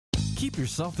Keep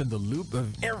yourself in the loop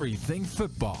of everything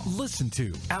football. Listen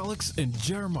to Alex and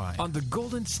Jeremiah on the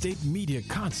Golden State Media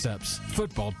Concepts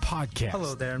Football Podcast.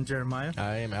 Hello there, I'm Jeremiah.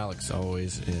 I am Alex,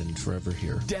 always and forever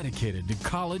here. Dedicated to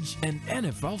college and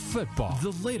NFL football.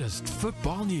 The latest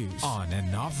football news on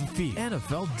and off the field.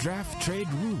 NFL draft trade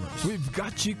rumors. We've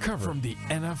got you covered from the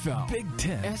NFL, Big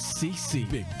Ten, SEC,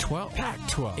 Big 12,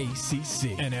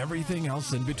 Pac-12, ACC, and everything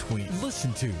else in between.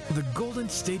 Listen to the Golden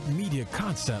State Media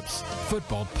Concepts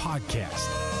Football Podcast. Thank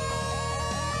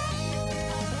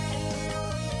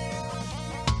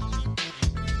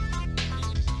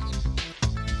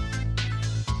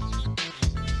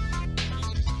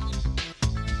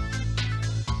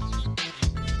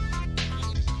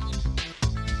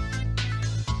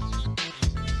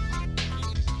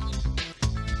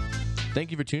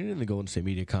you for tuning in to the Golden State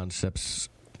Media Concepts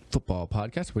Football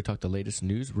Podcast, where we talk the latest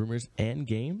news, rumors, and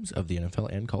games of the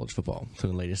NFL and college football.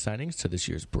 From the latest signings to this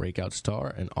year's breakout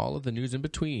star and all of the news in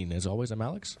between. As always, I'm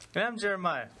Alex. And I'm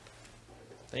Jeremiah.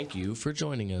 Thank you for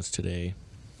joining us today.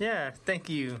 Yeah, thank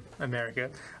you, America.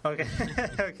 Okay.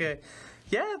 Okay.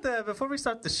 Yeah, before we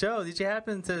start the show, did you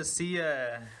happen to see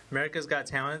America's Got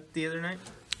Talent the other night?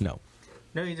 No.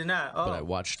 No, you did not. Oh. But I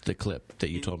watched the clip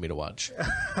that you told me to watch.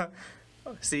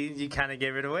 See, you kind of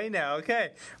gave it away now. Okay.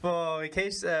 Well, in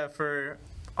case for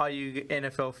all you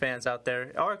NFL fans out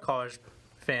there, or college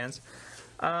fans,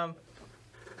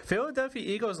 Philadelphia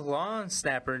Eagles long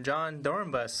snapper John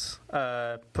Dornbus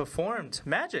performed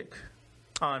magic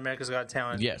on America's Got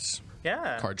Talent. Yes.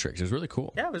 Yeah. Card tricks. It was really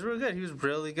cool. Yeah, it was really good. He was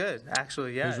really good,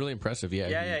 actually. Yeah. He was really impressive. Yeah.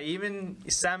 Yeah. Even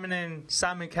Simon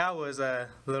Cowell was a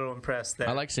little impressed there.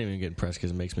 I like seeing him get impressed because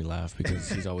it makes me laugh because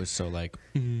he's always so like,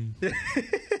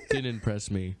 didn't impress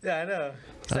me. Yeah, I know.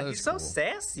 He's so cool.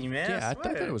 sassy, man. Yeah, I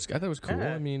thought it was cool.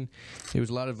 Yeah. I mean, it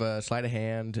was a lot of sleight of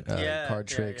hand, card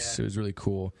tricks. Yeah. It was really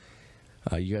cool.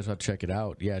 You guys have to check it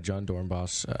out. Yeah, John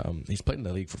Dornbus. He's played in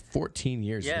the league for 14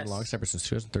 years. Yes. He's been a long snapper since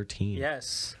 2013.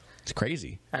 Yes. It's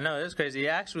crazy. I know, it is crazy.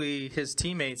 Actually, his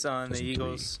teammates on the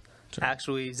Eagles,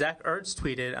 actually, Zach Ertz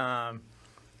tweeted,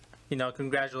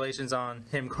 congratulations on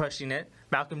him crushing it.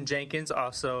 Malcolm Jenkins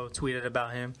also tweeted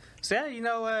about him. So,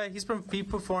 yeah, he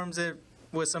performs it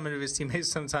with some of his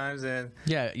teammates sometimes. And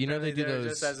yeah, they do those.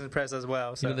 Just as impressed as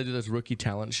well. So. They do those rookie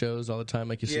talent shows all the time,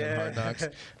 like you see on Hard Knocks.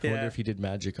 I wonder if he did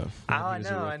magic on.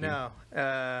 I know.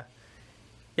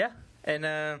 Yeah,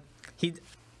 and he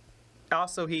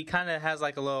kind of has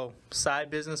like a little side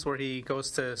business where he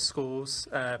goes to schools,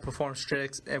 performs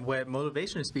tricks and with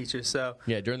motivation speeches. So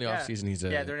yeah, during the off season, he's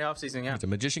during the off season, he's a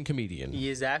magician comedian.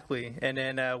 Exactly. And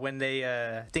then when they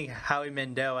I think Howie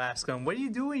Mandel asked him, "What are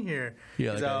you doing here?"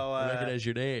 Yeah, like I recognize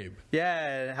your name.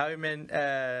 Yeah, Howie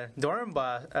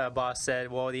Dornbus said,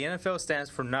 "Well, the NFL stands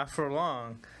for not for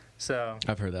long." So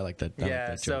I've heard that like that.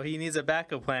 Yeah, so he needs a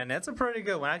backup plan. That's a pretty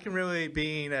good one. I can really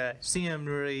see him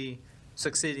really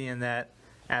succeeding in that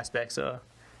aspect. So,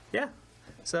 yeah.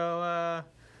 So,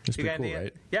 it's pretty cool,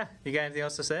 right? Yeah. You got anything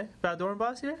else to say about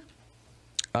Dornbus here?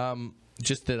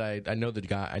 Just that I know the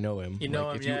guy. I know him. You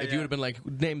know him, if you would have been like,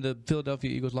 name the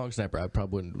Philadelphia Eagles long snapper, I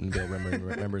probably wouldn't be able to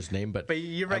remember his name. But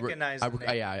you recognize him.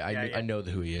 I know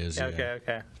who he is.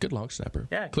 Okay. Good long snapper.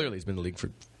 Yeah. Clearly, he's been in the league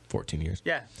for 14 years.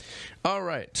 Yeah. All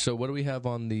right. So what do we have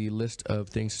on the list of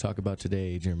things to talk about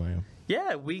today, Jeremiah?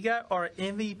 Yeah, we got our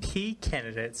MVP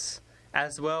candidates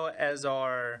as well as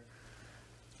our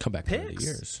comeback player of the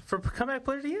years. For comeback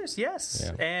player of the years, yes.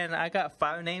 Yeah. And I got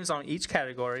 5 names on each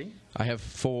category. I have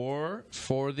 4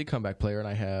 for the comeback player, and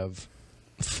I have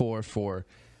 4 for.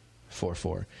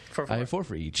 I have 4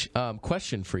 for each.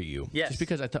 Question for you. Yes. Just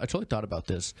because I totally thought about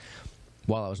this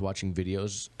while I was watching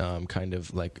videos, kind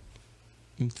of like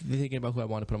thinking about who I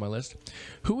want to put on my list.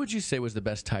 Who would you say was the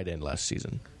best tight end last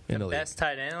season in the league? Best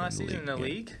tight end last season in the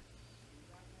league?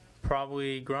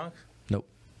 Probably Gronk. Nope.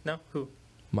 No? Who?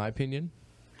 My opinion?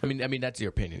 I mean that's your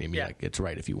opinion. I mean, like, it's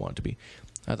right if you want to be.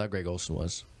 I thought Greg Olsen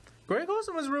was. Greg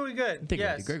Olsen was really good.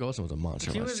 Yes. Greg Olsen was a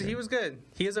monster last year. He was good.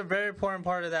 He is a very important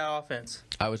part of that offense.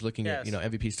 I was looking at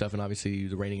MVP stuff, and obviously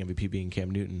the reigning MVP being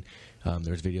Cam Newton.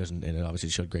 There's videos, and it obviously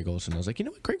showed Greg Olsen. I was like, you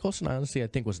know what? Greg Olsen, honestly, I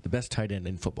think was the best tight end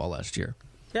in football last year.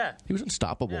 Yeah. He was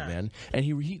unstoppable, man. And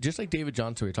he just like David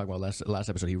Johnson we were talking about last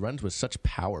episode, he runs with such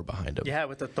power behind him. Yeah,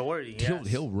 with authority.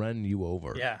 He'll run you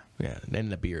over. Yeah. Yeah.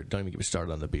 And the beard. Don't even get me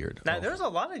started on the beard. Now, there was a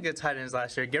lot of good tight ends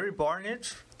last year. Gary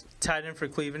Barnidge, tight end for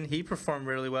Cleveland, he performed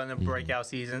really well in the breakout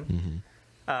season.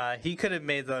 He could have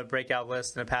made the breakout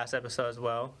list in the past episode as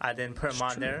well. I didn't put him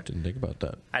on there. Didn't think about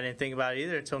that. I didn't think about it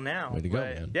either until now. Way to go,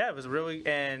 man. Yeah, it was really...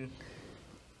 And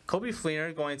Coby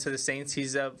Fleener going to the Saints.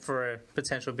 He's up for a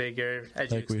potential big year,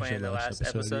 as you explained in the last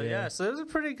episode. Yeah, so it was a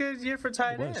pretty good year for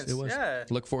tight ends. It was. Yeah.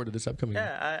 Look forward to this upcoming year.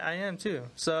 Yeah, I am too.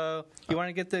 So you want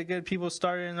to get the good people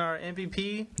started in our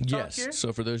MVP talk here?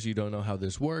 So for those of you who don't know how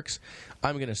this works,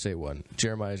 I'm going to say one.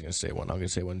 Jeremiah's going to say one. I'm going to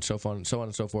say one. So on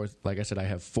and so forth. Like I said, I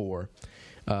have 4.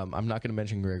 I'm not going to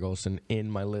mention Greg Olsen in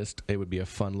my list. It would be a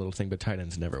fun little thing, but tight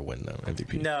ends never win the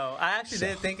MVP. No, I actually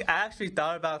didn't think. I actually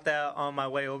thought about that on my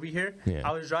way over here. Yeah.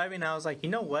 I was driving, and I was like, you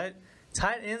know what?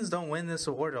 Tight ends don't win this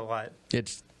award a lot.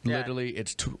 It's literally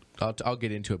I'll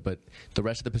get into it, but the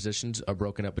rest of the positions are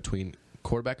broken up between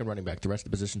quarterback and running back. The rest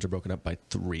of the positions are broken up by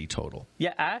 3 total.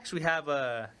 Yeah, I actually have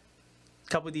a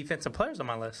couple defensive players on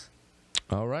my list.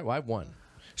 All right, well, I have 1.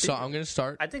 So I'm going to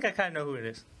start. I think I kind of know who it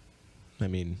is. I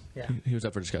mean, he was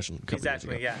up for discussion a couple years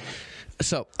ago. Yeah.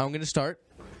 So I'm going to start.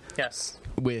 Yes.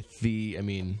 With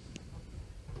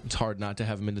it's hard not to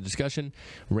have him in the discussion.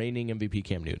 Reigning MVP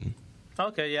Cam Newton.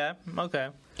 Okay, yeah, okay.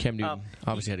 Cam Newton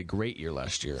obviously had a great year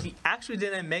last year. He actually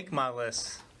didn't make my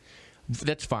list.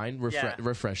 That's fine.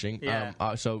 Refreshing.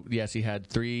 Yeah. So, yes, he had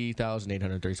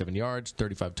 3,837 yards,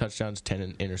 35 touchdowns,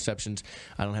 10 interceptions.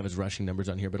 I don't have his rushing numbers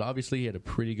on here, but obviously he had a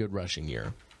pretty good rushing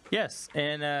year. Yes,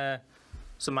 and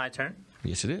so my turn.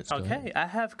 Yes, it is. Okay, I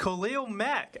have Khalil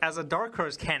Mack as a dark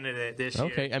horse candidate this year.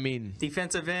 Okay, I mean,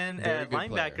 defensive end,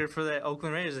 linebacker player for the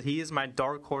Oakland Raiders. He is my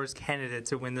dark horse candidate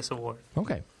to win this award.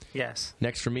 Okay. Yes.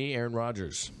 Next for me, Aaron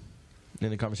Rodgers.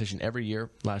 In the conversation every year.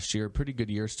 Last year, pretty good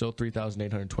year. Still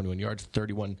 3,821 yards,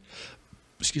 31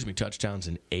 touchdowns,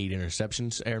 and 8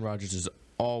 interceptions. Aaron Rodgers is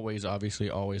always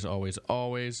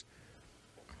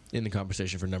in the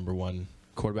conversation for number 1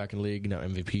 quarterback in the league, now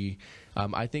MVP.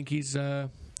 I think he's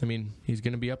he's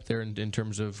going to be up there in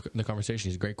terms of the conversation.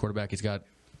 He's a great quarterback. He's got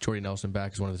Jordy Nelson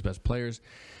back as one of his best players.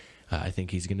 I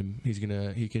think he's got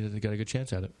a good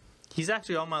chance at it. He's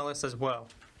actually on my list as well.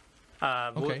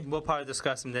 Okay. We'll probably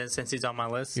discuss him then since he's on my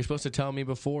list. You're supposed to tell me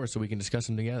before so we can discuss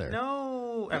him together.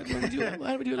 No. Okay. How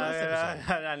did we do it last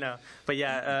episode? I know. But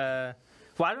yeah,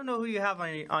 well, I don't know who you have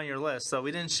on your list, so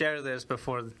we didn't share this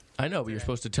before. I know, but you're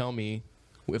supposed to tell me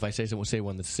if I say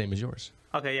one that's the same as yours.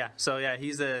 Okay, yeah. So, yeah,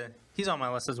 he's on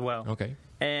my list as well. Okay.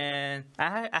 And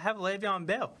I have Le'Veon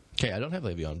Bell. Okay, I don't have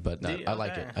Le'Veon, but I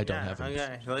like it. I don't have him.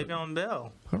 Okay, Le'Veon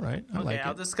Bell. All right, I like it.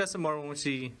 I'll discuss it more when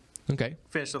we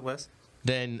finish the list.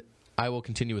 Then I will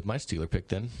continue with my Steeler pick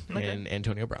then, and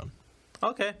Antonio Brown.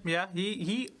 Okay, yeah,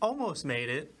 he almost made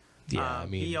it. Yeah,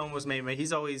 he almost made it.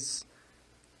 He's always...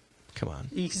 Come on.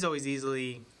 He's always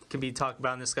easily can be talked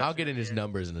about in discussion. I'll get in his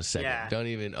numbers in a second. Yeah. Don't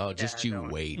even... Oh, just you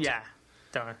wait. Yeah.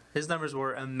 Don't. His numbers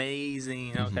were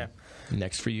amazing. Mm-hmm. Okay.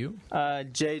 Next for you?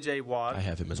 J.J. Watt. I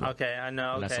have him as well. Okay, I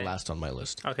know. And that's the last on my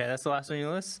list. Okay, that's the last on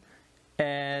your list.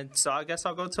 And so I guess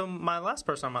I'll go to my last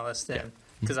person on my list then.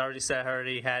 Because I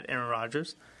already had Aaron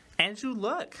Rodgers. Andrew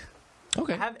Luck.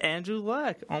 Okay. I have Andrew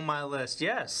Luck on my list,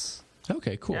 yes.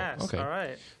 Okay, cool. Yes, okay. All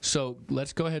right. So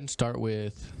let's go ahead and start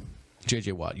with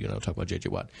J.J. Watt. You know, talk about J.J.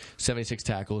 Watt. 76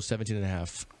 tackles,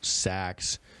 17.5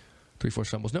 sacks, 3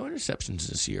 forced fumbles. No interceptions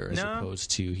this year as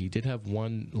opposed to he did have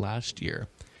one last year.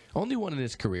 Only one in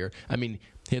his career. I mean,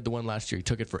 he had the one last year. He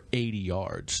took it for 80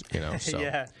 yards, you know.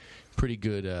 So pretty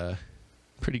good.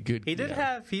 Pretty good. He did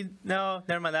have no,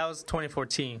 never mind. That was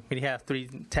 2014. He had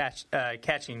 3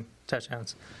 catching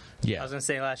touchdowns. Yeah. I was gonna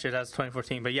say last year that was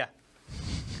 2014, but yeah.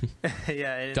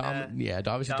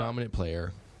 Obviously dominant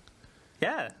player.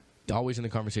 Yeah. Always in the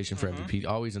conversation for MVP.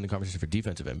 Always in the conversation for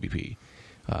defensive MVP.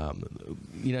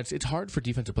 You know, it's hard for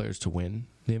defensive players to win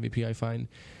the MVP. I find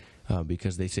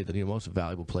because they say that the most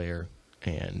valuable player.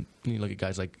 And you look at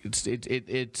guys like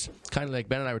it's kind of like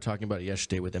Ben and I were talking about it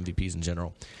yesterday with MVPs in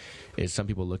general. Is some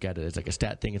people look at it as like a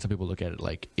stat thing, and some people look at it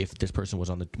like if this person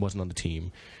wasn't on the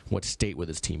team, what state would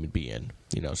this team be in?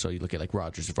 You know, so you look at like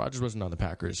Rodgers. If Rodgers wasn't on the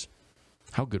Packers,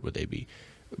 how good would they be?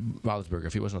 Roethlisberger,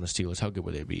 if he wasn't on the Steelers, how good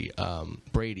would they be?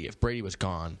 Brady, if Brady was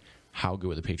gone, how good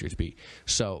would the Patriots be?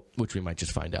 So, which we might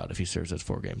just find out if he serves those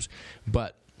 4 games.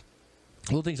 But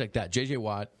little things like that. J.J.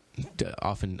 Watt.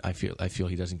 Often I feel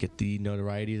he doesn't get the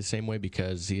notoriety the same way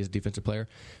because he is a defensive player,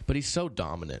 but he's so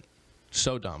dominant,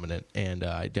 and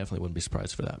I definitely wouldn't be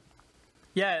surprised for that.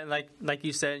 Yeah, like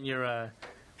you said in your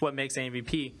what makes an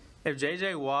MVP. If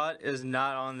J.J. Watt is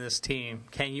not on this team,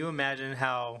 can you imagine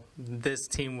how this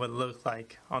team would look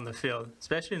like on the field,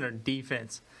 especially in their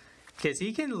defense? Because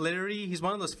he's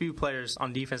one of those few players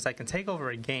on defense that can take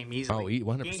over a game easily. Oh,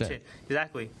 100%.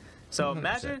 Exactly. So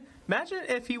 100%. imagine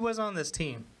if he was on this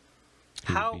team.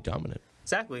 He would be dominant.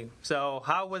 Exactly. So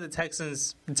how would the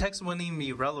Texans wouldn't even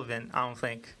be relevant, I don't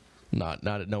think. Not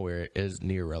nowhere as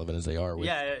near relevant as they are with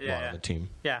Watt on the team.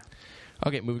 Yeah.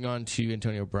 Okay, moving on to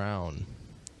Antonio Brown.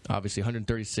 Obviously,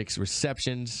 136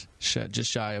 receptions, just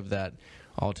shy of that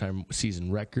all-time season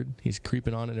record. He's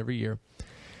creeping on it every year.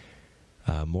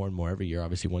 More and more every year.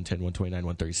 Obviously, 110, 129,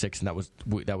 136, and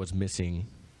that was missing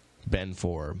Ben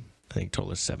for, I think,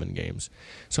 total of 7 games.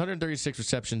 So 136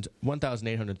 receptions,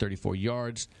 1,834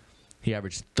 yards. He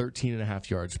averaged 13.5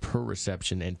 yards per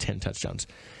reception and 10 touchdowns.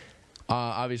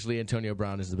 Obviously, Antonio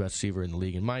Brown is the best receiver in the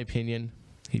league, in my opinion.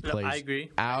 He plays I agree.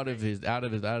 out of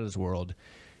his world.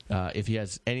 If he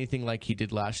has anything like he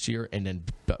did last year, and then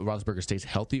Roethlisberger stays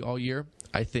healthy all year,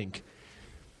 I think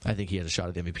he has a shot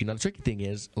at the MVP. Now the tricky thing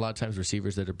is, a lot of times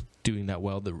receivers that are doing that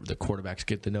well, the quarterbacks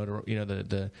get the notoriety.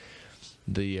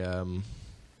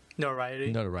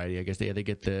 Notoriety, I guess. They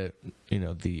get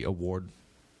the award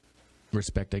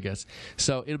respect, I guess.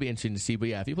 So it'll be interesting to see. But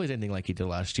yeah, if he plays anything like he did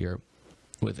last year,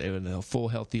 with a full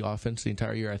healthy offense the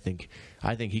entire year, I think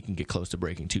he can get close to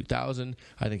breaking 2,000.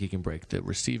 I think he can break the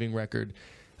receiving record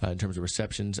in terms of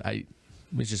receptions.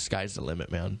 It's just sky's the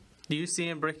limit, man. Do you see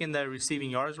him breaking the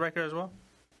receiving yards record as well?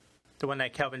 The one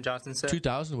that Calvin Johnson said?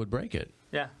 2,000 would break it.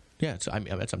 Yeah. Yeah, so that's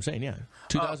what I'm saying, yeah.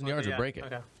 2,000 yards would break it.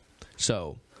 Okay.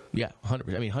 So, yeah,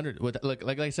 100%. I mean, 100,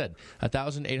 like I said,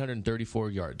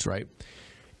 1,834 yards, right?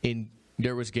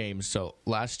 There was games, so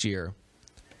last year,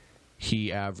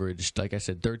 he averaged, like I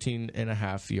said,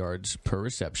 13.5 yards per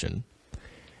reception.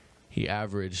 He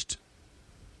averaged,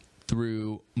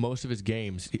 through most of his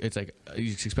games, it's like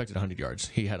he's expected 100 yards.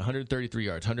 He had 133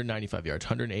 yards, 195 yards,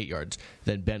 108 yards.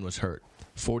 Then Ben was hurt.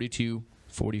 42,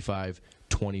 45,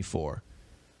 24.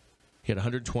 He had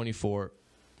 124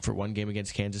 for one game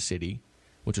against Kansas City,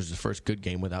 which was the first good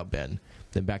game without Ben.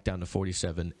 Then back down to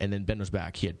 47, and then Ben was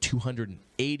back. He had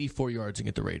 284 yards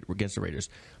against the Raiders,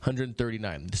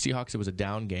 139. The Seahawks, it was a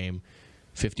down game,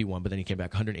 51, but then he came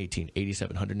back 118,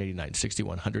 87, 189, 61,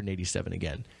 187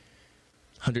 again.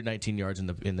 119 yards in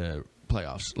the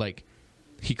playoffs. Like,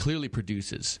 he clearly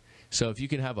produces. So if you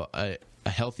can have a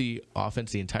healthy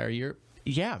offense the entire year,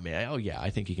 yeah, man. Oh, yeah, I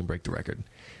think he can break the record.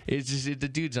 It's just, the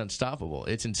dude's unstoppable.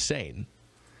 It's insane.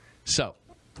 So,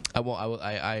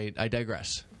 I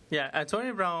digress. Yeah,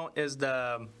 Antonio Brown is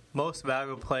the most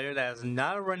valuable player that is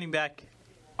not a running back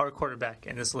or quarterback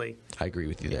in this league. I agree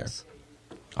with you there. Yes.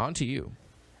 On to you.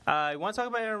 You want to talk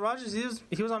about Aaron Rodgers?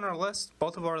 He was on our list,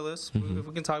 both of our lists. Mm-hmm. If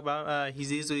we can talk about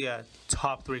he's easily a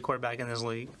top 3 quarterback in this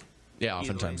league. Yeah,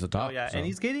 oftentimes the top. Oh, yeah, so. and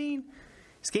he's getting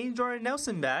Jordan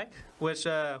Nelson back, which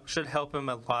should help him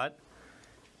a lot.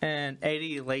 And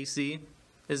Eddie Lacy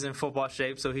is in football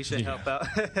shape, so he should help out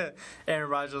Aaron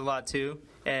Rodgers a lot too.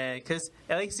 And because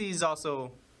Lacy is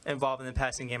also involved in the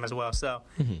passing game as well. So,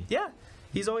 yeah,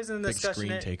 he's always in the discussion.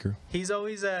 Big screen taker. He's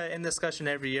always in discussion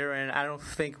every year, and I don't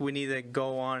think we need to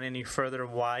go on any further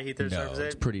why he deserves it.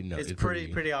 It's pretty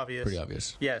obvious. Pretty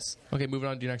obvious. Yes. Okay, moving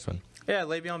on to your next one. Yeah,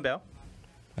 Le'Veon Bell.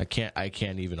 I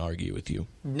can't even argue with you.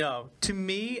 No, to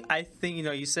me, I think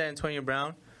you said Antonio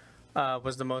Brown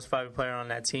was the most valuable player on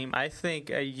that team. I think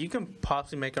you can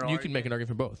possibly make an argument. You can make an argument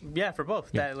for both. Yeah, for both.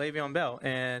 Yeah. That Le'Veon Bell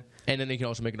and then you can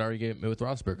also make an argument with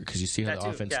Roethlisberger because you see how the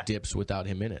offense dips without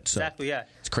him in it. So exactly. Yeah,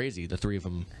 it's crazy. The three of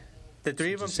them. The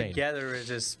three of them together is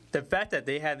just the fact that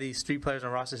they have these 3 players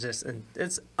on roster is just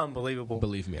it's unbelievable.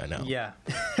 Believe me, I know. Yeah.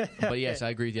 But yes, I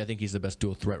agree with you. I think he's the best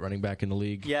dual threat running back in the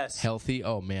league. Yes. Healthy.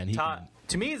 Oh man, he can.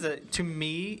 To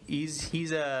me,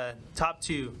 he's a top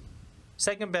 2,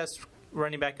 second best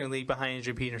running back in the league behind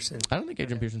Adrian Peterson. I don't think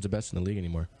Adrian Peterson's the best in the league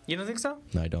anymore. You don't think so?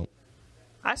 No, I don't.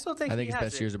 I still think his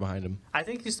best years are behind him. I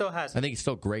think he still has it. I think he's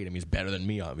still great. I mean, he's better than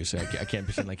me, obviously. I can't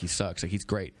pretend like he sucks. Like, he's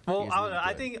great. Well,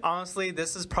 I think, honestly,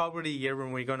 this is probably the year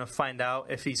when we're going to find out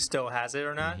if he still has it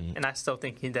or not, and I still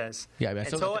think he does. Yeah, I mean,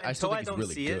 I still think he's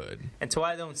really good. Until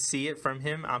I don't see it from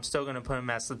him, I'm still going to put him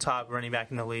as the top running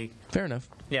back in the league. Fair enough.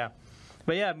 Yeah.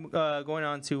 But, yeah, going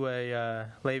on to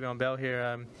Le'Veon Bell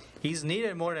here, he's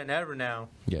needed more than ever now.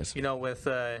 Yes. With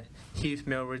Heath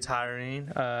Mill retiring,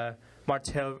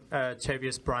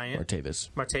 Martavis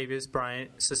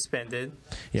Bryant suspended.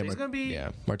 Yeah, so he's going to be... Yeah,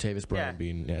 Martavis Bryant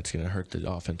it's going to hurt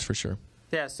the offense for sure.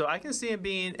 Yeah, so I can see him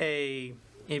being a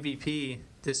MVP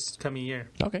this coming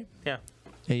year. Okay. Yeah.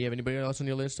 Hey, you have anybody else on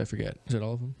your list? I forget. Is it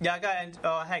all of them? Yeah,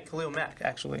 I had Khalil Mack,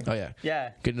 actually. Oh, yeah.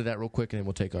 Yeah. Get into that real quick, and then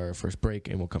we'll take our first break,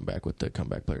 and we'll come back with the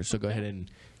comeback players. So go ahead and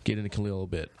get into Khalil a little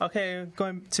bit. Okay,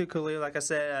 going to Khalil, like I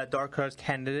said, dark horse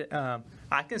candidate.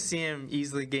 I can see him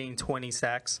easily getting 20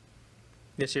 sacks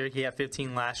this year. He had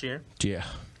 15 last year. Yeah.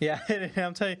 Yeah,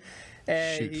 I'm telling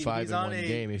you. Shoot, 5 in one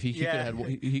game. If he could have had,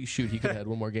 he could have had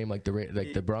one more game like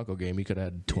the Bronco game. He could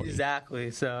have had 20. Exactly.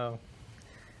 So,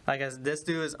 Like this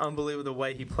dude is unbelievable the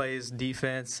way he plays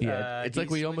defense. Yeah, it's like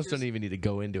we almost don't even need to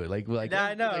go into it.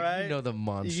 I know, right? You know the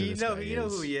monster. You know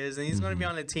who he is, and he's going to be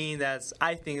on a team that's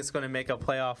I think it's going to make a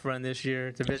playoff run this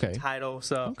year, division title.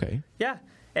 So yeah.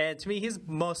 And to me, he's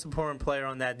the most important player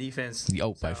on that defense.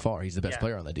 By far, he's the best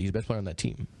player on that. He's the best player on that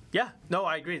team. Yeah, no,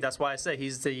 I agree. That's why I say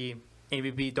he's the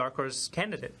MVP dark horse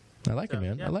candidate. I like it,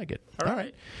 man. Yeah. I like it. All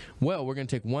right. Well, we're going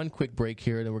to take one quick break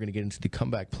here, and then we're going to get into the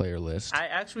comeback player list. I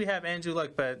actually have Andrew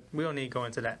Luck, but we don't need to go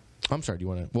into that. I'm sorry. Do you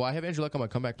want to? Well, I have Andrew Luck on my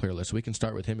comeback player list, so we can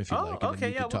start with him if you like. And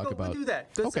okay, we'll do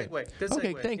that. Good segue.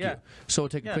 Okay, thank you. So we'll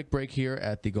take a quick break here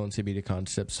at the Golden State Media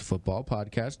Concepts Football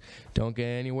Podcast. Don't get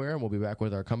anywhere, and we'll be back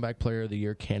with our comeback player of the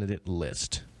year candidate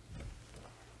list.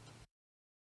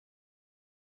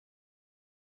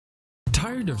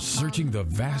 Tired of searching the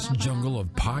vast jungle of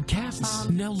podcasts?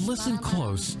 Now listen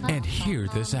close and hear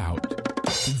this out.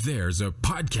 There's a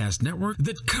podcast network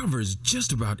that covers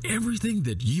just about everything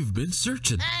that you've been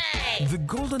searching. Hey! The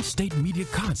Golden State Media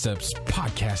Concepts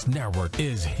Podcast Network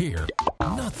is here.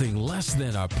 Nothing less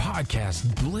than a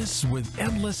podcast bliss with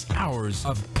endless hours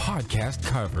of podcast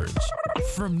coverage.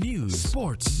 From news,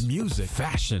 sports, music,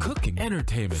 fashion, cooking,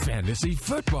 entertainment, fantasy,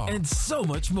 football, and so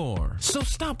much more. So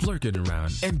stop lurking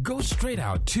around and go straight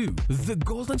out to the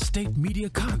Golden State Media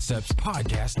Concepts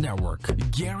Podcast Network.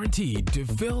 Guaranteed to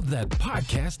fill that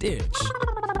podcast itch.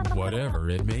 Whatever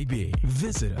it may be.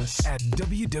 Visit us at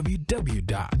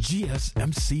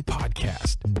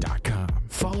www.gsmcpodcast.com.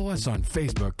 Follow us on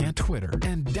Facebook and Twitter,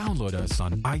 and download us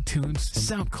on iTunes,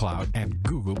 SoundCloud, and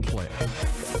Google Play.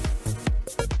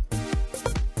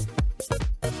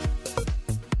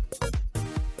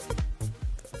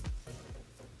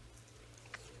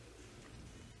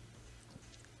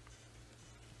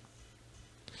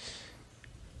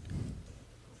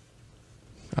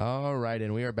 All right,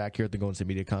 and we are back here at the Golden State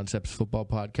Media Concepts Football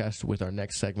Podcast with our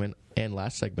next segment and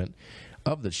last segment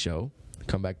of the show,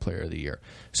 Comeback Player of the Year.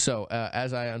 So,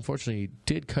 as I unfortunately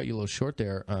did cut you a little short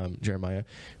there, Jeremiah,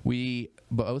 we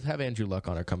both have Andrew Luck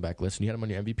on our comeback list, and you had him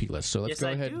on your MVP list. So let's go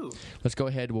ahead. Let's go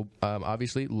ahead. Well,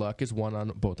 obviously, Luck is one on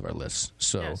both of our lists.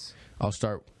 So I'll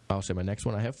start. I'll say my next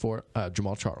one. I have four.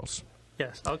 Jamal Charles.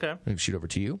 Yes. Okay. And shoot over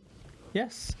to you.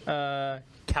 Yes.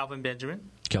 Calvin Benjamin.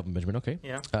 Calvin Benjamin. Okay.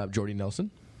 Yeah. Jordy Nelson.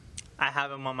 I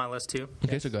have him on my list too.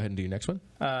 Okay, so go ahead and do your next one.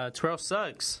 Terrell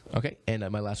Suggs. Okay, and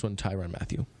my last one, Tyrann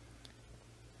Mathieu.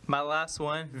 My last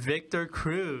one, Victor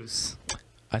Cruz.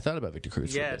 I thought about Victor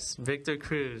Cruz. Yes, Victor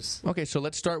Cruz. Okay, so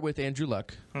let's start with Andrew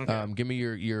Luck. Okay. Give me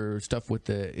your stuff with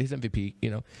his MVP,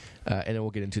 and then we'll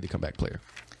get into the comeback player.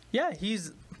 Yeah, I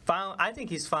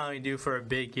think he's finally due for a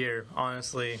big year,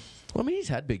 honestly. Well, I mean, he's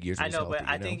had big years. I know, but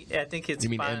I think it's. You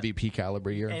mean MVP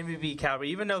caliber year? MVP caliber.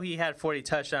 Even though he had 40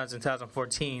 touchdowns in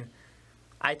 2014,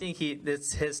 I think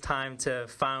it's his time to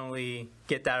finally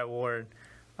get that award.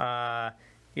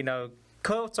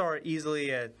 Colts are easily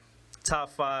a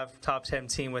top 5, top 10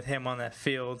 team with him on that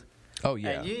field. Oh,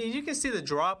 yeah. And you can see the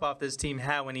drop-off this team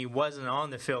had when he wasn't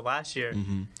on the field last year.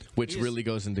 Mm-hmm. Which really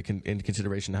goes into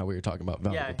consideration how we were talking about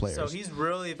valuable players. So he's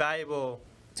really valuable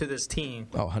to this team.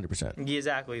 Oh, 100%.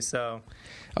 Exactly, so.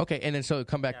 Okay, and then so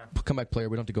comeback player,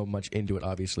 we don't have to go much into it,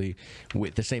 obviously,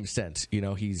 with the same sense.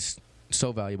 He's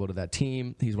so valuable to that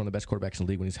team. He's one of the best quarterbacks in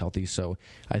the league when he's healthy, so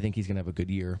I think he's going to have a good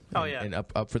year. And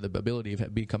up for the ability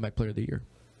of being comeback player of the year.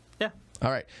 Yeah. All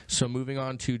right, so moving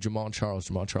on to Jamal Charles.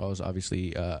 Jamal Charles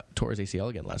obviously tore his ACL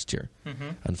again last year,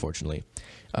 unfortunately.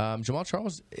 Jamal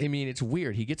Charles, I mean, it's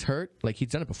weird. He gets hurt, like he's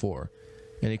done it before,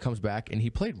 and he comes back, and he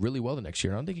played really well the next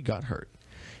year. I don't think he got hurt.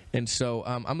 And so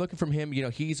I'm looking from him.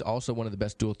 He's also one of the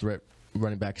best dual threat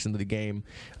running backs into the game.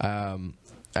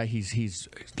 He's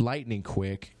lightning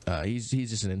quick. He's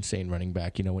just an insane running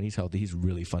back. When he's healthy, he's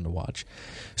really fun to watch.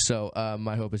 So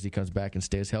my hope is he comes back and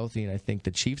stays healthy, and I think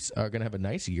the Chiefs are going to have a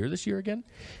nice year this year again.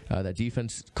 That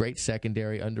defense, great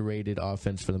secondary, underrated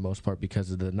offense for the most part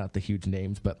because of not the huge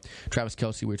names. But Travis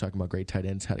Kelce, we were talking about great tight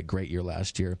ends, had a great year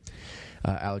last year.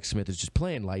 Alex Smith is just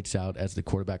playing lights out as the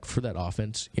quarterback for that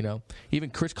offense. Even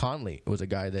Chris Conley was a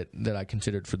guy that I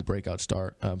considered for the breakout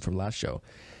star from last show.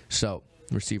 So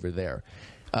receiver there.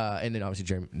 And then obviously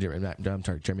Jeremy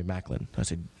Maclin. I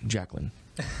said Jacqueline.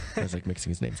 I was like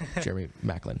mixing his names. Jeremy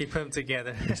Maclin. He put them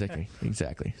together. Exactly.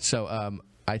 So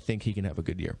I think he can have a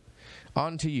good year.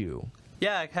 On to you.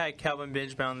 Yeah, I had Calvin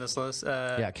Benjamin on this list.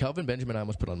 Calvin Benjamin I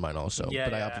almost put on mine also.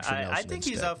 But I opted for Nelson I think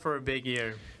he's up for a big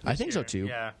year. I think so too.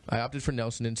 Yeah. I opted for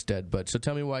Nelson instead. But so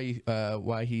tell me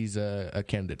why he's a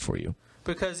candidate for you.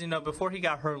 Because, before he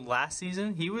got hurt last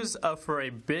season, he was up for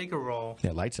a bigger role.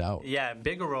 Yeah, lights out. Yeah,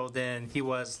 bigger role than he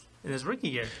was in his rookie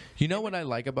year. You know what I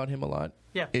like about him a lot?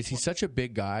 Yeah. Is he's such a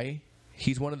big guy.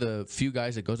 he's one of the few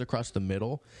guys that goes across the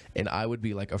middle, and I would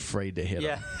be like afraid to hit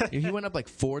him. He went up like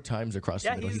 4 times across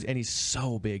the middle, and he's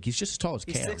so big. He's just as tall as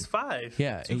Cam. He's 6'5".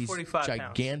 Yeah, he's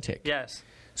gigantic. Yes.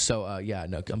 So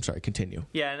no, I'm sorry. Continue.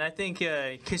 Yeah, and I think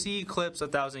because he eclipsed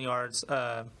 1,000 yards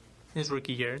his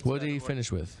rookie year. What did he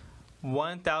finish with?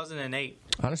 1,008.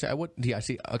 Honestly, I would. Yeah,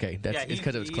 see. Okay, that's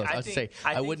because it was close.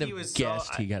 I wouldn't have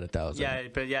guessed he got 1,000. Yeah,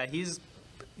 but he's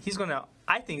gonna.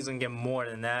 I think he's gonna get more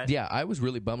than that. Yeah, I was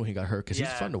really bummed when he got hurt because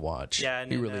he's fun to watch. Yeah,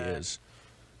 he really is.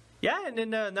 Yeah, and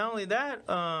then not only that,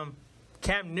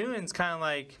 Cam Newton's kind of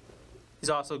like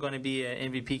he's also going to be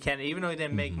an MVP candidate, even though he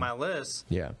didn't make my list.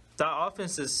 Yeah, the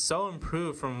offense is so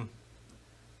improved from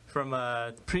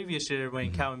previous year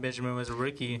when Calvin Benjamin was a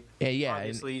rookie. Yeah,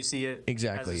 obviously you see it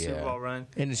exactly. as a Super Bowl run.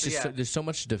 And it's just there's so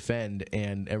much to defend,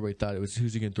 and everybody thought it was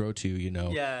who's he going to throw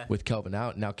to, with Kelvin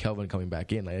out. Now Kelvin coming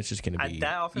back in, like it's just going to be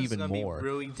that offense even is gonna more. Be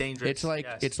really dangerous. It's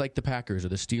like the Packers or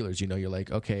the Steelers. You're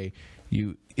like, okay,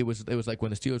 it was like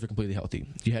when the Steelers were completely healthy.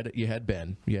 You had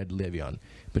Ben, you had Le'Veon,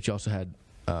 but you also had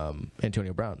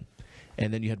Antonio Brown.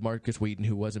 And then you had Marcus Wheaton,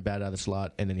 who wasn't bad out of the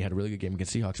slot, and then you had a really good game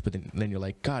against Seahawks. But then you're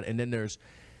like, God, and then there's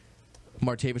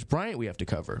Martavis Bryant we have to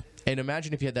cover. And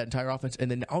imagine if you had that entire offense,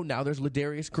 and then now there's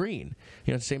Ladarius Green.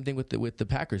 The same thing with the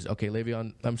Packers. Okay, Lacey out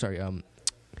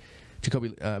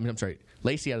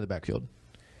of the backfield.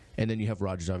 And then you have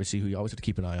Rodgers, obviously, who you always have to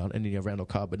keep an eye on. And then you have Randall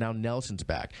Cobb. But now Nelson's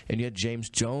back. And you had James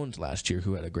Jones last year,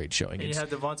 who had a great showing. And you have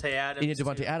Devontae Adams. And you have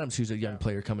Devontae Adams, who's a young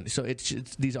player coming. So it's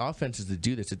these offenses that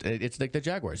do this. It's like the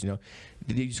Jaguars. You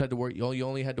just had to worry. You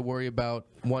only had to worry about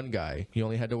one guy. You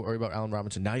only had to worry about Allen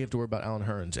Robinson. Now you have to worry about Allen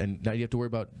Hurns. And now you have to worry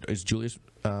about, is Julius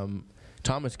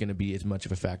Thomas going to be as much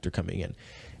of a factor coming in?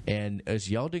 And is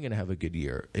Yeldon going to have a good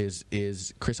year? Is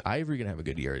Chris Ivory going to have a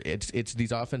good year? It's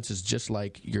these offenses, just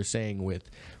like you're saying with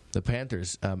the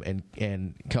Panthers, and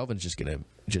Kelvin's just going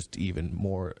to even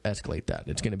more escalate that.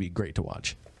 It's going to be great to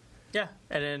watch. Yeah,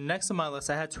 and then next on my list,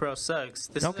 I had Terrell Suggs.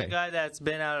 This is a guy that's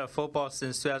been out of football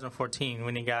since 2014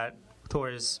 when he tore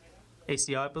his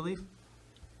ACL, I believe.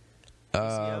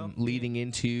 Leading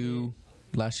into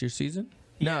last year's season?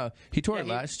 Yeah. No, he tore it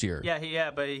last year.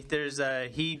 But there's I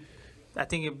think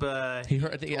he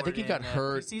hurt. I think he got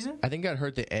hurt. Preseason? I think he got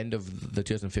hurt the end of the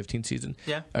 2015 season.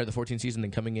 Yeah, or the 14 season.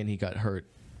 Then coming in, he got hurt.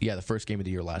 Yeah, the first game of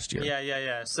the year last year.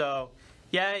 Yeah. So,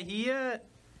 he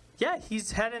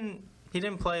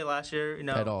didn't play last year.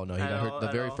 At all. No, he got hurt the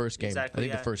very first game. Exactly, I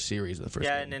think the first series of the first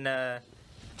game. And then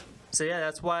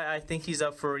that's why I think he's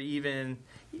up for even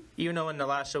though in the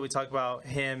last show we talked about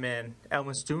him and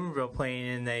Elwin Steubenville playing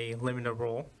in a limited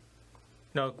role.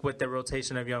 With the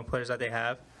rotation of young players that they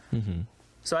have. Mm-hmm.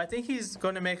 So I think he's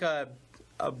going to make a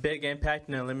big impact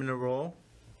in a limited role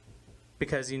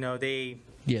because they're going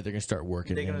to start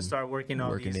working. They're going to start working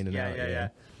on these. In and out. Yeah.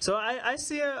 So I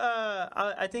see.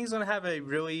 I think he's going to have a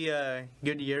really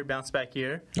good year, bounce back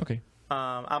year. Okay.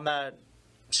 I'm not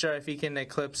sure if he can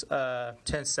eclipse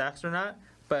 10 sacks or not,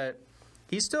 but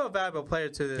he's still a valuable player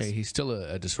to this. Yeah, he's still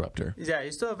a disruptor. Yeah,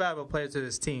 he's still a valuable player to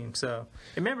this team. So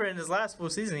remember, in his last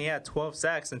full season, he had 12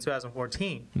 sacks in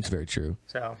 2014. It's very true.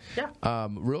 So yeah.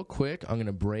 Real quick, I'm going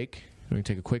to break. We're going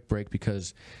to take a quick break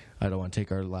because I don't want to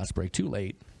take our last break too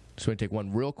late. So we're going to take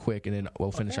one real quick, and then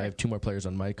we'll finish. Okay. I have 2 more players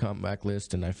on my comeback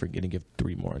list, and I forget to give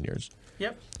 3 more on yours.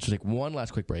 Yep. So take one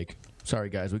last quick break. Sorry,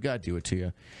 guys. We got to do it to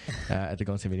you at the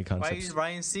Golden State Media Concepts. Why is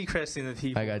Ryan Seacresting the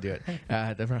people? I got to do it.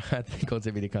 At the Golden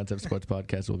State Media Concepts Sports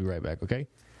Podcast. We'll be right back, okay?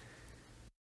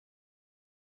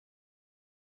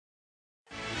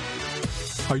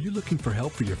 Are you looking for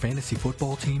help for your fantasy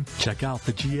football team? Check out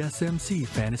the GSMC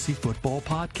Fantasy Football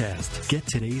Podcast. Get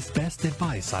today's best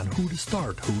advice on who to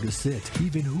start, who to sit,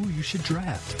 even who you should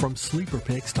draft. From sleeper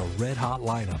picks to red-hot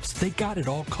lineups, they got it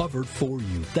all covered for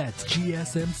you. That's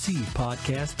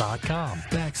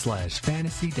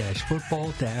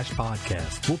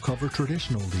gsmcpodcast.com/fantasy-football-podcast. We'll cover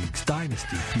traditional leagues,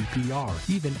 dynasty, PPR,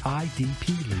 even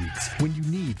IDP leagues. When you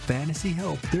need fantasy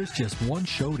help, there's just one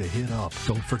show to hit up.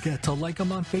 Don't forget to like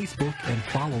them on Facebook and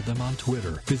follow them on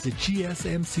Twitter. Visit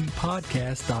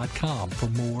gsmcpodcast.com for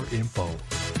more info.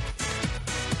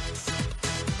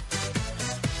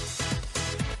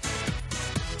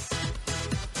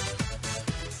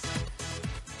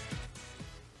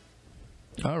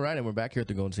 All right, and we're back here at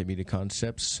the Golden State Media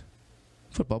Concepts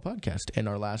Football Podcast. And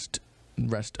our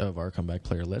rest of our comeback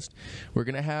player list, we're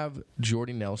going to have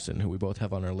Jordy Nelson, who we both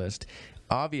have on our list.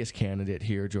 Obvious candidate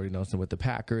here, Jordy Nelson with the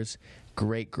Packers.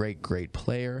 Great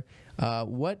player.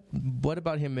 What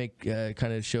about him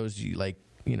kind of shows you,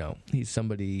 he's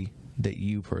somebody that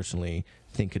you personally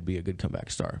think could be a good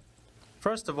comeback star?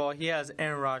 First of all, he has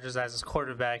Aaron Rodgers as his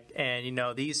quarterback, and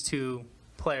these two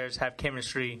players have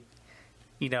chemistry,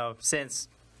 since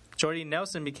Jordy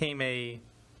Nelson became a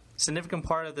significant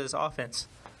part of this offense.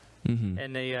 Mm-hmm.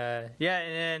 And and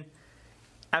then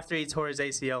after he tore his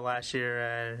ACL last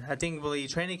year, I think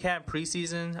training camp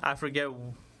preseason, I forget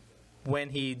when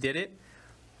he did it.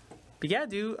 But yeah,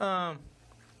 dude,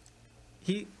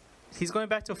 he's going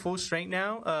back to full strength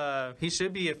now. He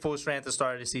should be at full strength at the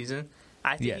start of the season.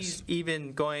 I think he's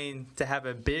even going to have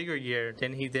a bigger year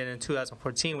than he did in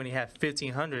 2014 when he had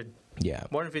 1,500. Yeah.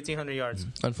 More than 1,500 yards.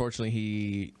 Mm-hmm.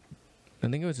 Unfortunately, I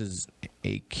think it was his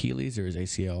Achilles or his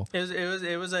ACL.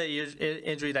 It was a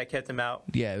injury that kept him out.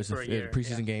 Yeah, it was a year.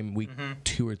 preseason game, week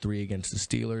 2 or 3 against the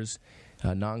Steelers.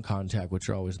 Non-contact, which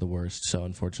are always the worst. So,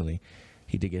 unfortunately,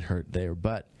 he did get hurt there.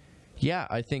 But, yeah,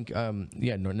 I think,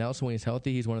 Nelson, when he's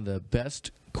healthy, he's one of the best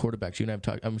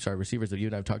quarterbacks receivers that you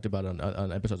and I have talked about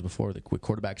on episodes before. That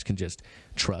quarterbacks can just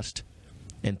trust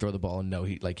and throw the ball and know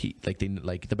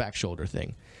the back shoulder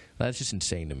thing. That's just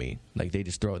insane to me. Like, they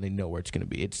just throw it and they know where it's going to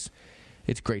be.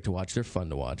 It's great to watch. They're fun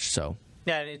to watch. So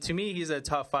yeah, to me, he's a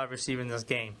top 5 receiver in this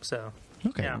game. So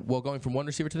okay, yeah. Well, going from one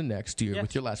receiver to the next,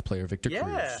 with your last player, Victor Cruz.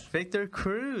 Yeah, Victor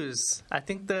Cruz. I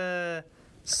think the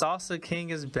Salsa King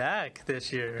is back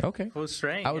this year. Okay, full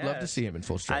strength. I would love to see him in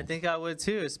full strength. I think I would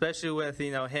too, especially with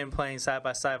him playing side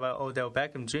by side by Odell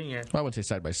Beckham Jr. Well, I wouldn't say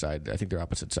side by side. I think they're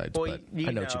opposite sides, but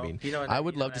I know what you mean. I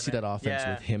would love to see that offense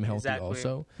with him healthy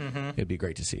also. Mm-hmm. It'd be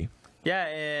great to see. Yeah,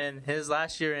 and his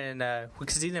last year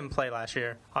because he didn't play last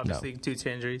year, obviously due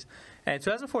to injuries. And in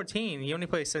 2014, he only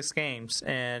played 6 games,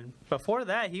 and before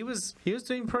that, he was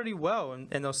doing pretty well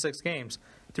in those 6 games.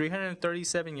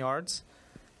 337 yards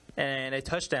and a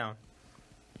touchdown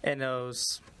in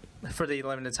those for the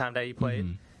limited time that he played.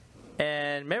 Mm-hmm.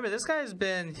 And remember, this guy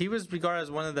he was regarded as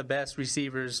one of the best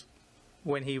receivers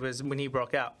when he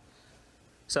broke out.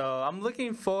 So I'm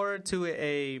looking forward to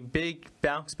a big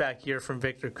bounce back year from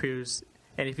Victor Cruz.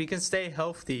 And if he can stay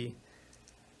healthy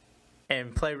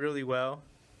and play really well,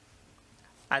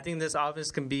 I think this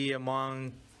offense can be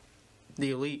among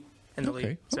the elite in the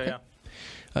league. So, yeah.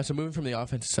 So moving from the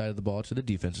offensive side of the ball to the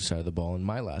defensive side of the ball, and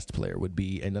my last player would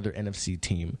be another NFC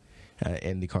team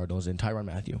in the Cardinals, and Tyrann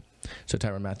Mathieu. So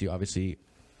Tyrann Mathieu obviously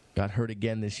got hurt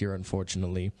again this year,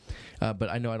 unfortunately. But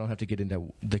I know I don't have to get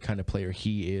into the kind of player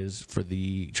he is for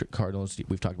the Cardinals.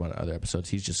 We've talked about it in other episodes.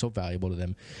 He's just so valuable to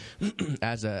them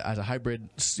as a hybrid,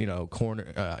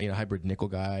 corner, hybrid nickel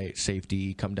guy,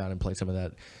 safety. Come down and play some of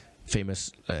that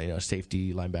famous,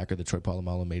 safety linebacker that Troy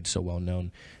Polamalu made so well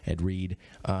known at Reed.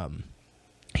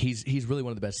 He's really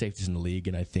one of the best safeties in the league,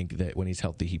 and I think that when he's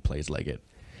healthy, he plays like it.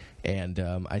 And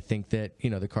I think that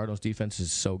the Cardinals' defense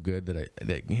is so good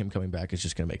that him coming back is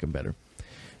just going to make him better.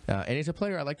 And he's a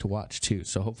player I like to watch too.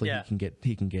 So hopefully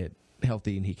he can get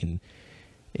healthy and he can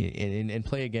and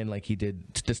play again like he did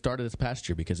at the start of this past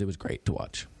year, because it was great to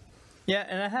watch. Yeah,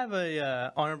 and I have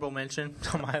a honorable mention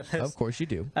on my list. Of course you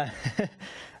do. I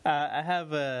have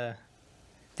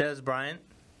Dez Bryant.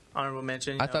 Honorable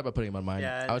mention. I thought about putting him on mine.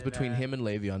 Yeah, I was between him and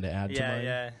Le'Veon to add to mine.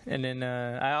 Yeah, and then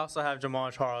I also have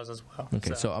Jamal Charles as well.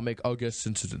 Okay, so I'll guess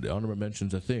since the honorable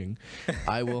mention's a thing,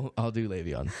 I'll do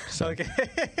Le'Veon. So. Okay.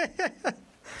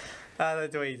 I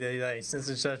like the way you did that. Since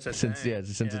it's such a thing.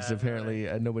 Since it's apparently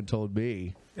no one told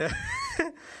me.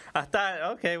 I thought,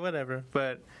 okay, whatever.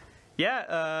 But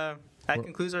that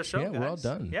concludes our show. Yeah, guys. we're all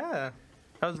done. Yeah.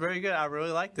 That was very good. I really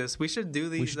like this. We should do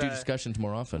these. We should do discussions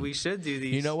more often. We should do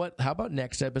these. You know what? How about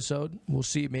next episode? We'll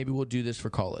see. Maybe we'll do this for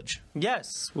college.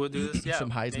 Yes, we'll do this. Yeah, some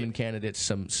Heisman candidates,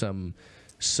 some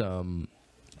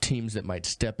teams that might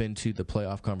step into the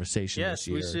playoff conversation this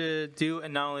year. Yes, we should do.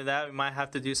 And not only that, we might have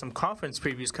to do some conference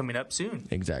previews coming up soon.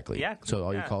 Exactly. Yeah. So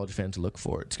all you college fans look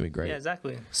for it. It's gonna be great. Yeah,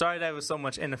 exactly. Sorry that was so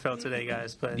much NFL today,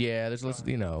 guys. But yeah, there's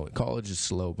college is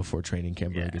slow before training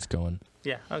camp really gets going.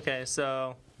 Yeah. Okay.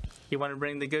 So. You want to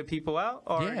bring the good people out,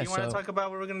 or you want to talk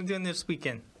about what we're going to do this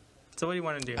weekend? So what do you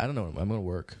want to do? I don't know. I'm going to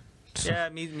work. So yeah,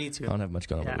 me too. I don't have much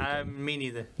going on. Yeah, me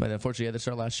neither. But unfortunately, that's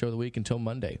our last show of the week until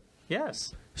Monday.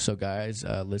 Yes. So guys,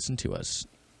 listen to us.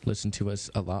 Listen to us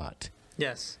a lot.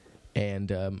 Yes.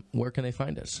 And where can they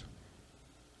find us?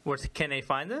 Where can they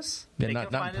find us? Yeah,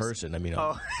 not in person. I mean,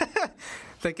 I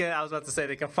was about to say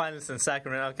they can find us in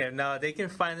Sacramento. Okay, no, they can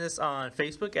find us on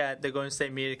Facebook at the Golden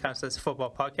State Media Concepts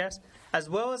Football Podcast, as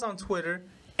well as on Twitter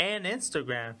and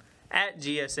Instagram at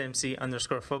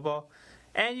GSMC_football.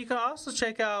 And you can also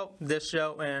check out this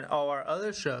show and all our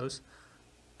other shows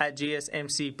at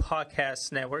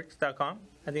GSMCPodcastNetwork.com.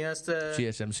 I think that's the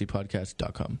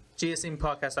GSMCpodcast.com.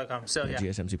 GSMPodcast.com. So yeah,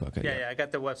 GSMC podcast. Yeah, I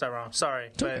got the website wrong.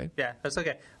 Sorry, it's okay. Yeah, that's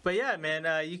okay. But yeah,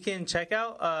 man, you can check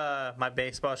out my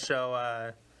baseball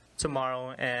show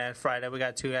tomorrow and Friday. We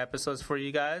got 2 episodes for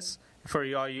you guys, for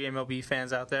all you MLB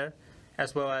fans out there,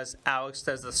 as well as Alex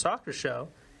does the soccer show,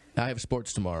 I have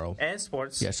sports tomorrow. And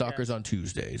sports. Yeah, soccer's on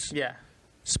Tuesdays. Yeah.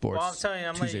 Sports. Well, I'm telling you,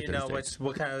 I'm Tuesday, letting you know Thursdays.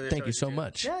 what kind of. Thank you so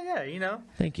much. Yeah, you know.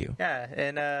 Thank you. Yeah,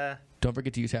 and don't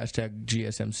forget to use hashtag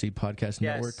GSMC Podcast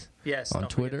Network on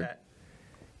Twitter.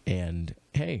 And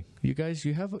hey, you guys,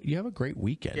 you have a great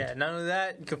weekend. Yeah, none of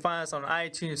that. You can find us on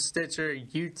iTunes, Stitcher,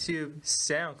 YouTube,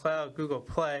 SoundCloud, Google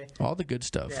Play. All the good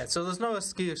stuff. Yeah, so there's no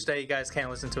excuse that you guys can't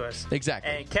listen to us.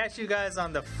 Exactly. And catch you guys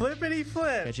on the flippity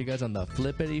flip. Catch you guys on the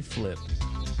flippity flip.